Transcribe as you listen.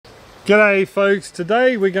G'day folks,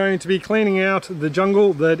 today we're going to be cleaning out the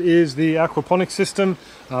jungle that is the aquaponics system.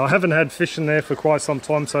 I haven't had fish in there for quite some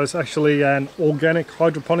time, so it's actually an organic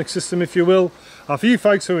hydroponic system, if you will. For you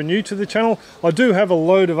folks who are new to the channel, I do have a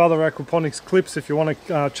load of other aquaponics clips if you want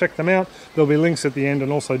to check them out. There'll be links at the end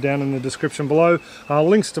and also down in the description below.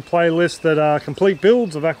 Links to playlists that are complete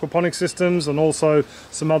builds of aquaponic systems and also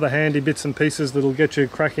some other handy bits and pieces that'll get you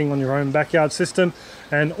cracking on your own backyard system.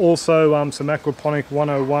 And also some aquaponic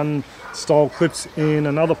 101 style clips in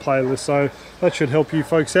another playlist, so that should help you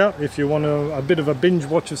folks out if you want a bit of a binge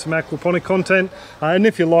watch of some aquaponic content. And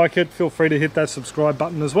if you like it, feel free to hit that subscribe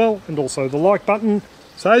button as well, and also the like button.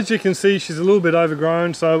 So as you can see, she's a little bit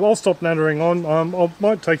overgrown, so I'll stop nattering on. I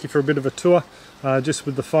might take you for a bit of a tour just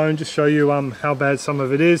with the phone, just show you how bad some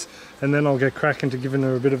of it is, and then I'll get cracking to giving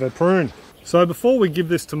her a bit of a prune. So before we give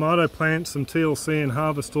this tomato plant some TLC and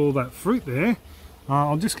harvest all that fruit there,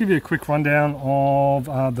 I'll just give you a quick rundown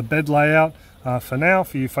of the bed layout. For now,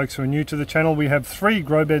 for you folks who are new to the channel, we have 3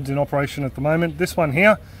 grow beds in operation at the moment. This one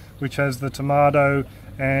here, which has the tomato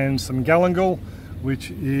and some galangal, which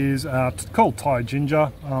is called Thai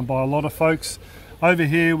ginger by a lot of folks. Over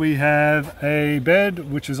here we have a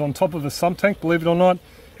bed which is on top of a sump tank, believe it or not.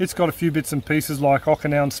 It's got a few bits and pieces like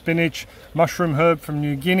Overgrown spinach, mushroom herb from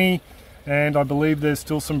New Guinea, and I believe there's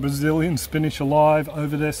still some Brazilian spinach alive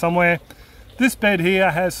over there somewhere. This bed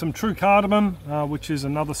here has some true cardamom, which is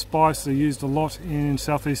another spice they used a lot in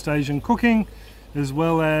Southeast Asian cooking, as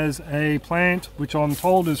well as a plant which I'm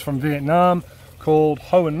told is from Vietnam called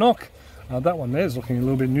Ho and Nok. That one there is looking a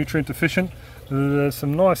little bit nutrient deficient. There's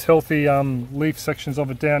some nice healthy leaf sections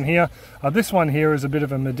of it down here. This one here is a bit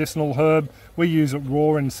of a medicinal herb. We use it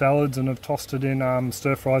raw in salads and have tossed it in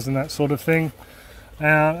stir fries and that sort of thing.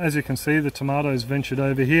 As you can see, the tomatoes ventured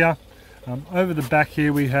over here. Over the back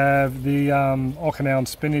here we have the Overgrown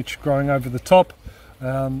spinach growing over the top.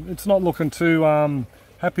 It's not looking too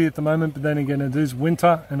happy at the moment, but then again it is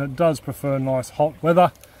winter and it does prefer nice hot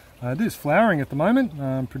weather. It is flowering at the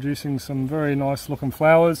moment, producing some very nice looking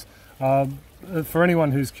flowers. For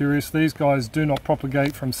anyone who's curious, these guys do not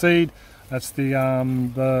propagate from seed. That's the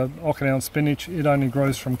Overgrown spinach. It only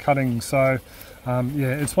grows from cuttings. So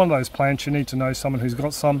yeah, it's one of those plants you need to know someone who's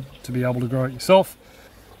got some to be able to grow it yourself.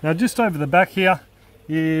 Now just over the back here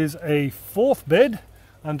is a 4th bed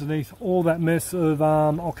underneath all that mess of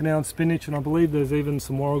Overgrown spinach, and I believe there's even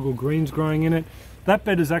some warrigal greens growing in it. That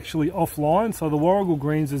bed is actually offline, so the warrigal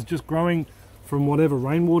greens is just growing from whatever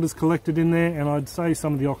rainwater's collected in there, and I'd say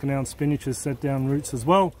some of the Overgrown spinach has set down roots as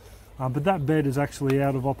well, but that bed is actually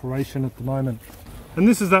out of operation at the moment. And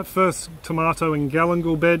this is that first tomato and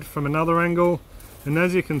galangal bed from another angle, and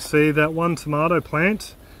as you can see, that one tomato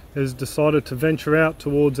plant has decided to venture out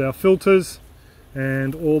towards our filters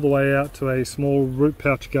and all the way out to a small root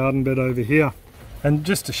pouch garden bed over here. And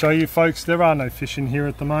just to show you folks, there are no fish in here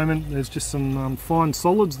at the moment. There's just some fine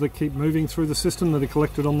solids that keep moving through the system that are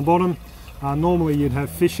collected on the bottom. Normally you'd have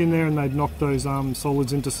fish in there and they'd knock those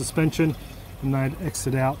solids into suspension and they'd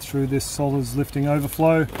exit out through this solids lifting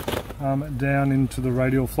overflow down into the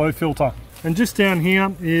radial flow filter. And just down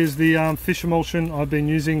here is the fish emulsion I've been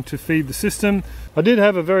using to feed the system. I did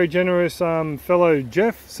have a very generous fellow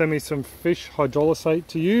Jeff send me some fish hydrolysate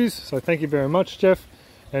to use, so thank you very much, Jeff,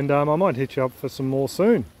 and I might hit you up for some more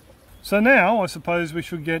soon. So now I suppose we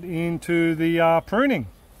should get into the pruning.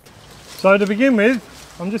 So to begin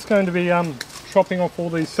with, I'm just going to be chopping off all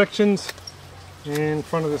these sections in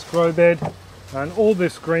front of this grow bed, and all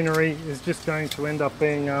this greenery is just going to end up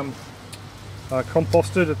being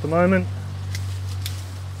composted at the moment.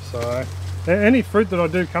 So any fruit that I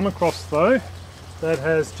do come across though that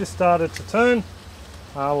has just started to turn,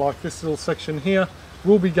 like this little section here,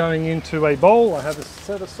 will be going into a bowl I have it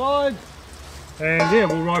set aside, and yeah,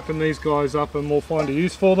 we'll ripen these guys up and we'll find a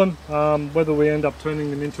use for them. Whether we end up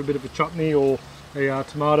turning them into a bit of a chutney or a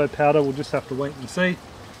tomato powder, we'll just have to wait and see.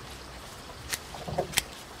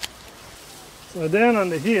 So down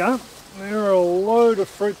under here there are a load of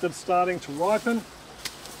fruit that's starting to ripen,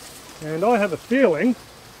 and I have a feeling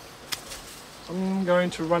I'm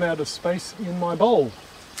going to run out of space in my bowl.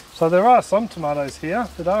 So there are some tomatoes here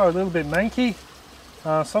that are a little bit manky.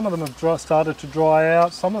 Some of them have started to dry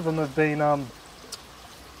out. Some of them have been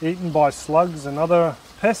eaten by slugs and other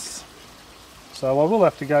pests. So I will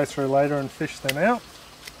have to go through later and fish them out.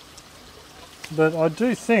 But I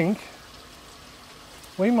do think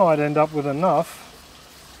we might end up with enough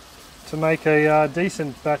to make a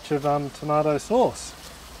decent batch of tomato sauce.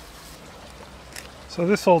 So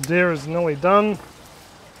this old deer is nearly done.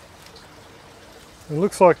 It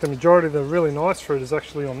looks like the majority of the really nice fruit is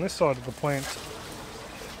actually on this side of the plant.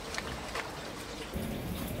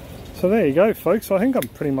 So there you go folks, I think I'm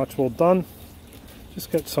pretty much all done.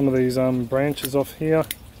 Just get some of these branches off here,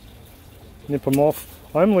 nip them off.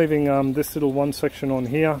 I'm leaving this little one section on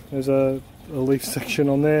here. There's a leaf section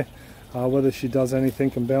on there. Whether she does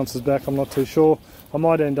anything and bounces back, I'm not too sure. I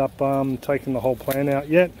might end up taking the whole plant out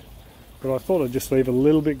yet, but I thought I'd just leave a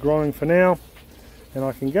little bit growing for now. And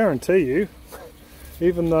I can guarantee you,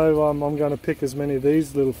 even though I'm going to pick as many of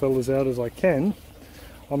these little fellas out as I can,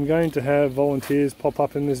 I'm going to have volunteers pop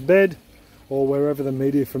up in this bed or wherever the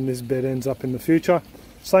media from this bed ends up in the future.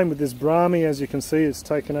 Same with this Brahmi, as you can see it's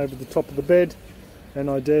taken over the top of the bed, and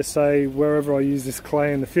I dare say wherever I use this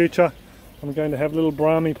clay in the future I'm going to have little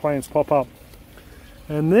Brahmi plants pop up.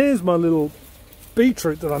 And there's my little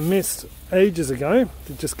beetroot that I missed ages ago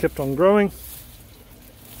that just kept on growing.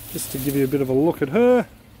 Just to give you a bit of a look at her. A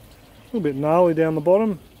little bit gnarly down the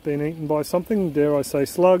bottom, been eaten by something, dare I say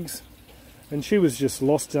slugs. And she was just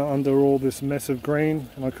lost under all this mess of green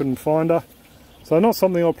and I couldn't find her. So not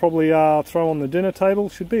something I'll probably throw on the dinner table.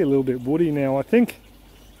 Should be a little bit woody now I think.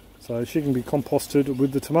 So she can be composted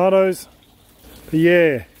with the tomatoes. But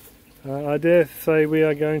yeah, I dare say we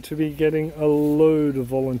are going to be getting a load of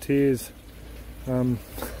volunteers.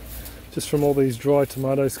 Just from all these dry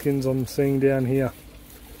tomato skins I'm seeing down here.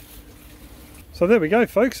 So there we go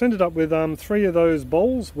folks, ended up with 3 of those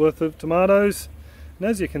bowls worth of tomatoes. And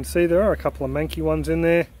as you can see there are a couple of manky ones in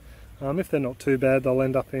there. If they're not too bad they'll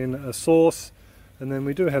end up in a sauce. And then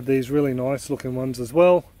we do have these really nice looking ones as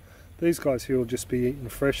well. These guys here will just be eaten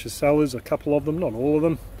fresh as salads, a couple of them, not all of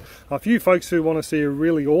them. A few folks who want to see a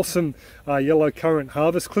really awesome yellow currant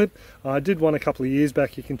harvest clip, I did one a couple of years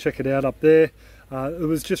back, you can check it out up there. It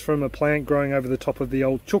was just from a plant growing over the top of the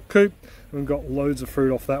old chook coop. We've got loads of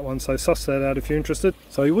fruit off that one, so suss that out if you're interested.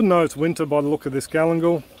 So you wouldn't know it's winter by the look of this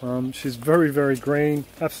galangal. She's very, very green,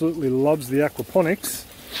 absolutely loves the aquaponics.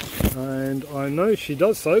 And I know she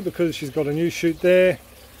does so because she's got a new shoot there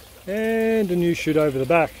and a new shoot over the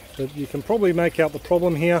back. But you can probably make out the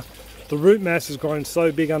problem here. The root mass has grown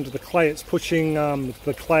so big under the clay, it's pushing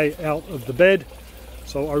the clay out of the bed.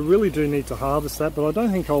 So I really do need to harvest that, but I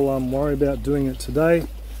don't think I'll worry about doing it today.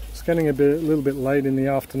 It's getting a little bit late in the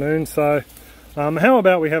afternoon, so how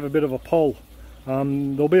about we have a bit of a poll?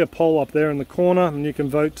 There'll be a poll up there in the corner and you can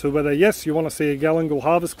vote to whether yes, you want to see a galangal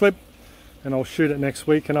harvest clip, and I'll shoot it next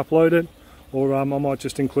week and upload it, or I might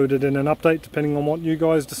just include it in an update depending on what you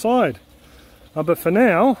guys decide. But for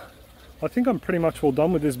now, I think I'm pretty much all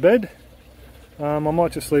done with this bed. I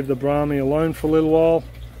might just leave the Brahmi alone for a little while,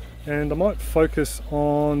 and I might focus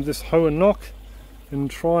on this hoe and knock and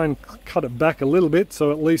try and cut it back a little bit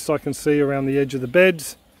so at least I can see around the edge of the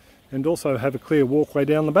beds and also have a clear walkway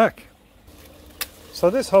down the back. So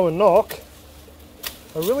this hoe and knock,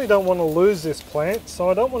 I really don't want to lose this plant, so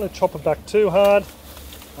I don't want to chop it back too hard,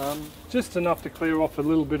 just enough to clear off a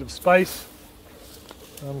little bit of space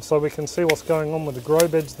so we can see what's going on with the grow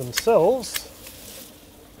beds themselves.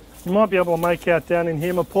 You might be able to make out down in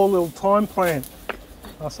here my poor little thyme plant.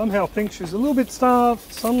 I somehow think she's a little bit starved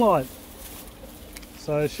for sunlight.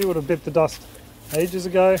 So she would have bit the dust ages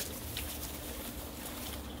ago.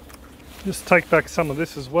 Just take back some of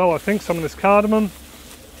this as well, I think, some of this cardamom.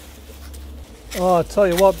 Oh, I tell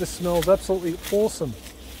you what, this smells absolutely awesome.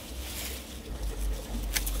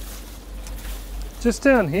 Just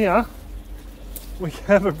down here, we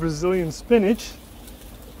have a Brazilian spinach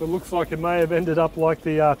that looks like it may have ended up like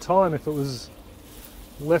the thyme if it was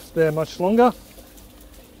left there much longer.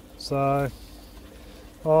 So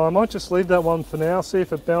I might just leave that one for now, see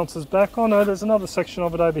if it bounces back. Oh no, there's another section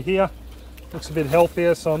of it over here. Looks a bit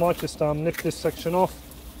healthier, so I might just nip this section off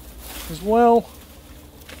as well.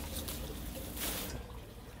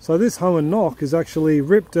 So this hoe and knock is actually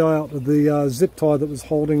ripped out of the zip tie that was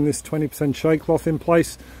holding this 20% shade cloth in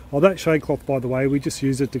place. Oh, that shade cloth, by the way, we just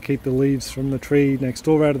use it to keep the leaves from the tree next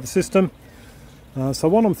door out of the system. So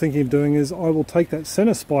what I'm thinking of doing is I will take that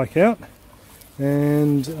center spike out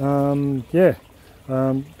and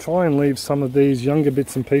try and leave some of these younger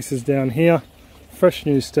bits and pieces down here, fresh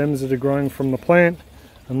new stems that are growing from the plant,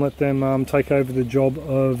 and let them take over the job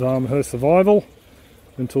of her survival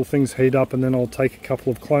until things heat up, and then I'll take a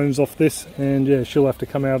couple of clones off this, and yeah, she'll have to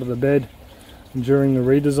come out of the bed during the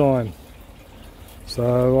redesign.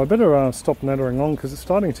 So I better stop nattering on because it's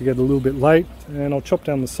starting to get a little bit late, and I'll chop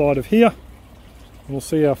down the side of here and we'll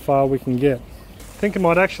see how far we can get. I think it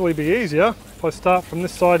might actually be easier if I start from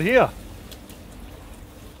this side here.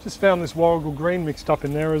 Just found this warrigal green mixed up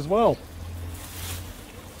in there as well.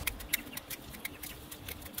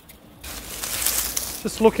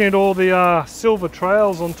 Just looking at all the silver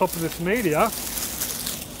trails on top of this media,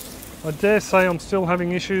 I dare say I'm still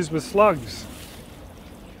having issues with slugs.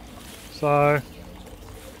 So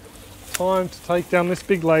time to take down this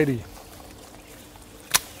big lady.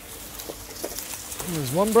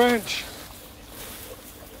 There's one branch.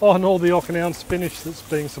 Oh, and all the Okinawan spinach that's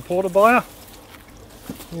being supported by her.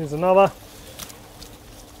 Here's another.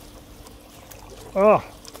 Oh,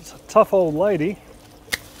 it's a tough old lady.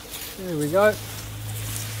 There we go.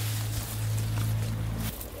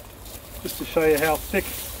 Just to show you how thick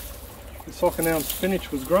this Okinawan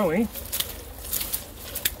spinach was growing.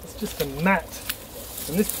 It's just a mat.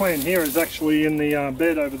 And this plant here is actually in the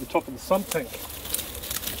bed over the top of the sump tank.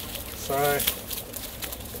 So,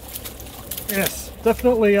 yes,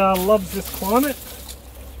 definitely loves this climate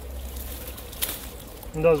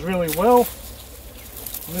and does really well.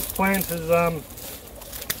 And this plant has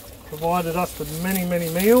provided us with many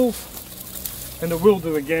meals, and it will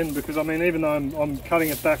do again, because I mean, even though I'm cutting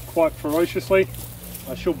it back quite ferociously,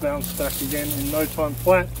 she'll bounce back again in no time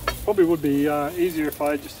flat. Probably would be easier if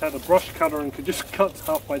I just had a brush cutter and could just cut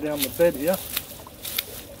halfway down the bed here.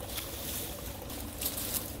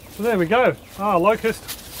 So there we go. Ah, locust.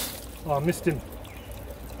 Oh, I missed him.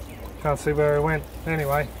 Can't see where he went.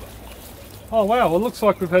 Anyway. Oh wow, well, it looks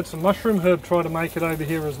like we've had some mushroom herb try to make it over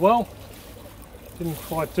here as well. Didn't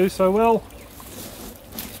quite do so well.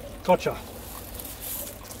 Gotcha.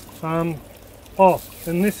 Oh,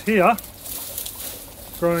 and this here,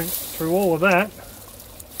 growing through all of that,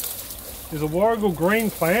 is a warrigal green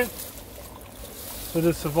plant that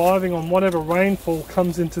is surviving on whatever rainfall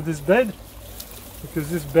comes into this bed, because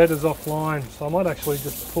this bed is offline. So I might actually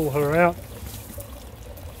just pull her out.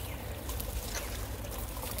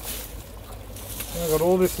 I've got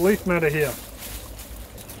all this leaf matter here.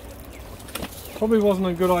 Probably wasn't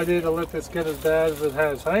a good idea to let this get as bad as it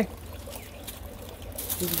has, hey?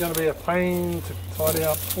 This is going to be a pain to tidy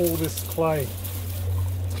up all this clay.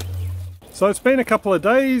 So it's been a couple of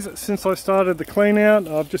days since I started the clean out.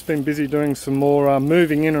 I've just been busy doing some more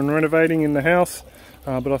moving in and renovating in the house,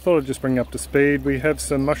 but I thought I'd just bring you up to speed. We have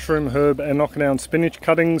some mushroom, herb and Okinawan spinach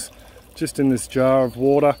cuttings just in this jar of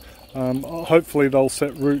water. Hopefully they'll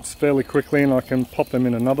set roots fairly quickly and I can pop them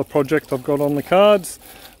in another project I've got on the cards.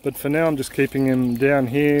 But for now I'm just keeping them down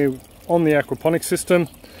here on the aquaponics system,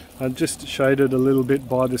 just shaded a little bit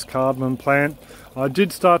by this cardamom plant. I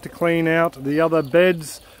did start to clean out the other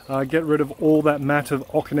beds, get rid of all that mat of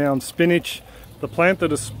Okinawan spinach. The plant that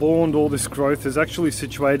has spawned all this growth is actually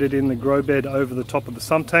situated in the grow bed over the top of the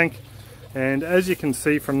sump tank, and as you can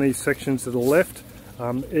see from these sections to the left,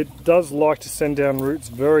 it does like to send down roots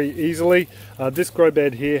very easily. This grow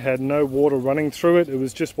bed here had no water running through it. It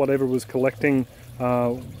was just whatever was collecting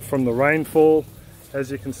from the rainfall.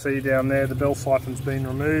 As you can see down there, the bell siphon's been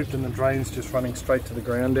removed and the drain's just running straight to the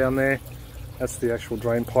ground down there. That's the actual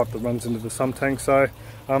drain pipe that runs into the sump tank. So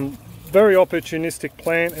very opportunistic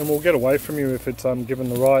plant, and will get away from you if it's given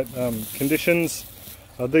the right conditions.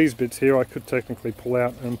 These bits here I could technically pull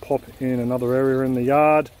out and pop in another area in the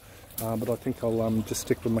yard, but I think I'll just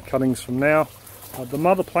stick with my cuttings from now. The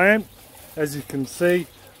mother plant, as you can see,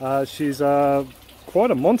 she's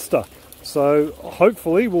quite a monster. So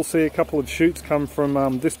hopefully we'll see a couple of shoots come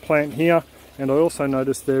from this plant here, and I also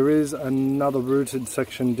noticed there is another rooted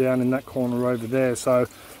section down in that corner over there. So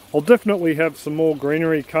I'll definitely have some more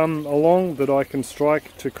greenery come along that I can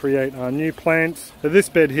strike to create new plants. So this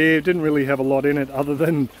bed here didn't really have a lot in it other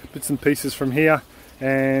than bits and pieces from here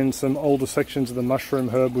and some older sections of the mushroom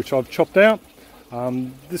herb which I've chopped out.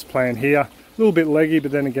 This plant here, a little bit leggy,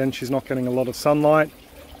 but then again she's not getting a lot of sunlight.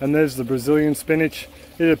 And there's the Brazilian spinach.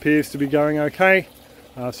 It appears to be going okay,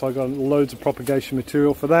 so I got loads of propagation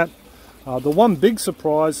material for that. The one big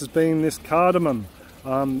surprise has been this cardamom.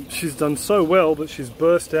 She's done so well that she's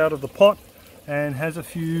burst out of the pot and has a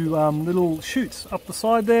few little shoots up the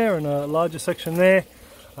side there and a larger section there.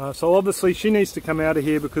 So obviously she needs to come out of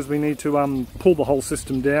here because we need to pull the whole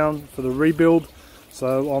system down for the rebuild.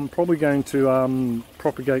 So I'm probably going to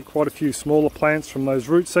propagate quite a few smaller plants from those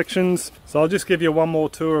root sections. So I'll just give you one more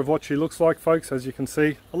tour of what she looks like, folks. As you can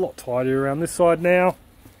see, a lot tidier around this side now.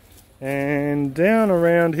 And down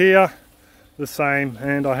around here, the same.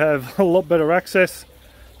 And I have a lot better access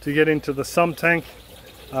to get into the sump tank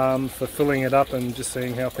for filling it up and just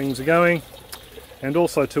seeing how things are going. And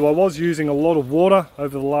also too, I was using a lot of water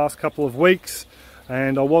over the last couple of weeks,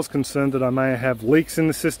 and I was concerned that I may have leaks in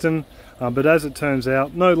the system. But as it turns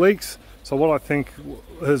out, no leaks. So what I think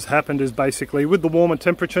has happened is basically with the warmer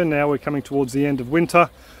temperature, now we're coming towards the end of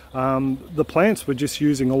winter, the plants were just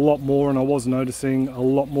using a lot more, and I was noticing a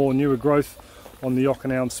lot more newer growth on the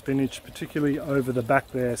Okinawan spinach, particularly over the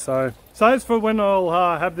back there. So as for when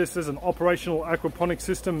I'll have this as an operational aquaponic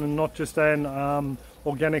system and not just an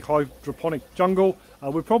organic hydroponic jungle,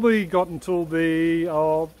 we've probably got until the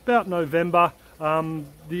about November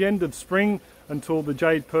the end of spring until the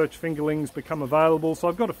jade perch fingerlings become available. So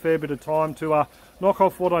I've got a fair bit of time to knock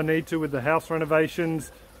off what I need to with the house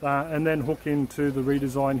renovations and then hook into the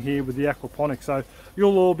redesign here with the aquaponics. So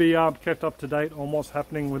you'll all be kept up to date on what's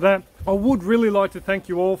happening with that. I would really like to thank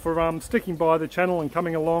you all for sticking by the channel and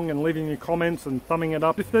coming along and leaving your comments and thumbing it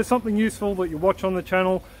up. If there's something useful that you watch on the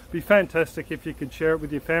channel, it'd be fantastic if you could share it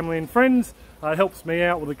with your family and friends. It helps me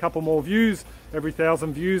out with a couple more views. Every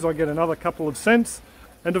 1,000 views I get another couple of cents.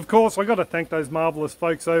 And of course, I got to thank those marvelous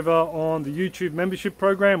folks over on the YouTube membership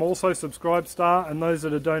program, also Subscribestar, and those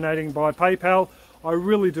that are donating by PayPal. I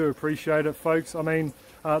really do appreciate it, folks. I mean,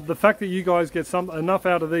 the fact that you guys get enough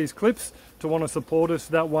out of these clips to want to support us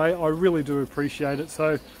that way, I really do appreciate it.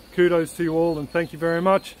 So kudos to you all and thank you very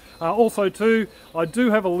much. Also too, I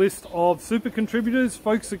do have a list of super contributors,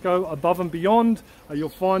 folks that go above and beyond. You'll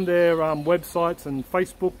find their websites and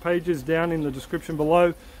Facebook pages down in the description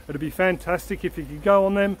below. It'd be fantastic if you could go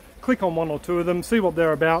on them, click on one or two of them, see what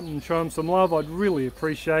they're about and show them some love. I'd really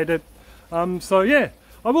appreciate it. So yeah,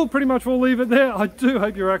 I will pretty much all leave it there. I do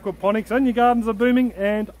hope your aquaponics and your gardens are booming,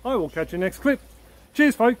 and I will catch you next clip.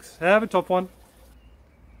 Cheers folks, have a top one.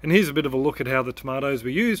 And here's a bit of a look at how the tomatoes were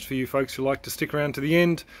used for you folks who like to stick around to the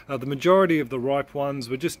end. The majority of the ripe ones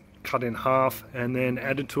were just cut in half and then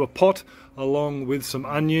added to a pot along with some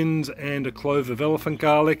onions and a clove of elephant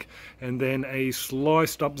garlic, and then a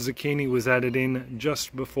sliced up zucchini was added in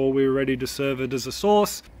just before we were ready to serve it as a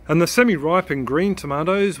sauce. And the semi-ripe and green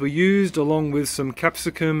tomatoes were used along with some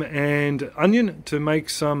capsicum and onion to make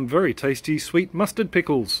some very tasty sweet mustard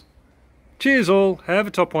pickles. Cheers all, have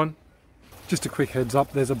a top one. Just a quick heads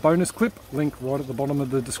up, there's a bonus clip, link right at the bottom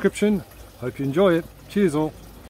of the description. Hope you enjoy it. Cheers all.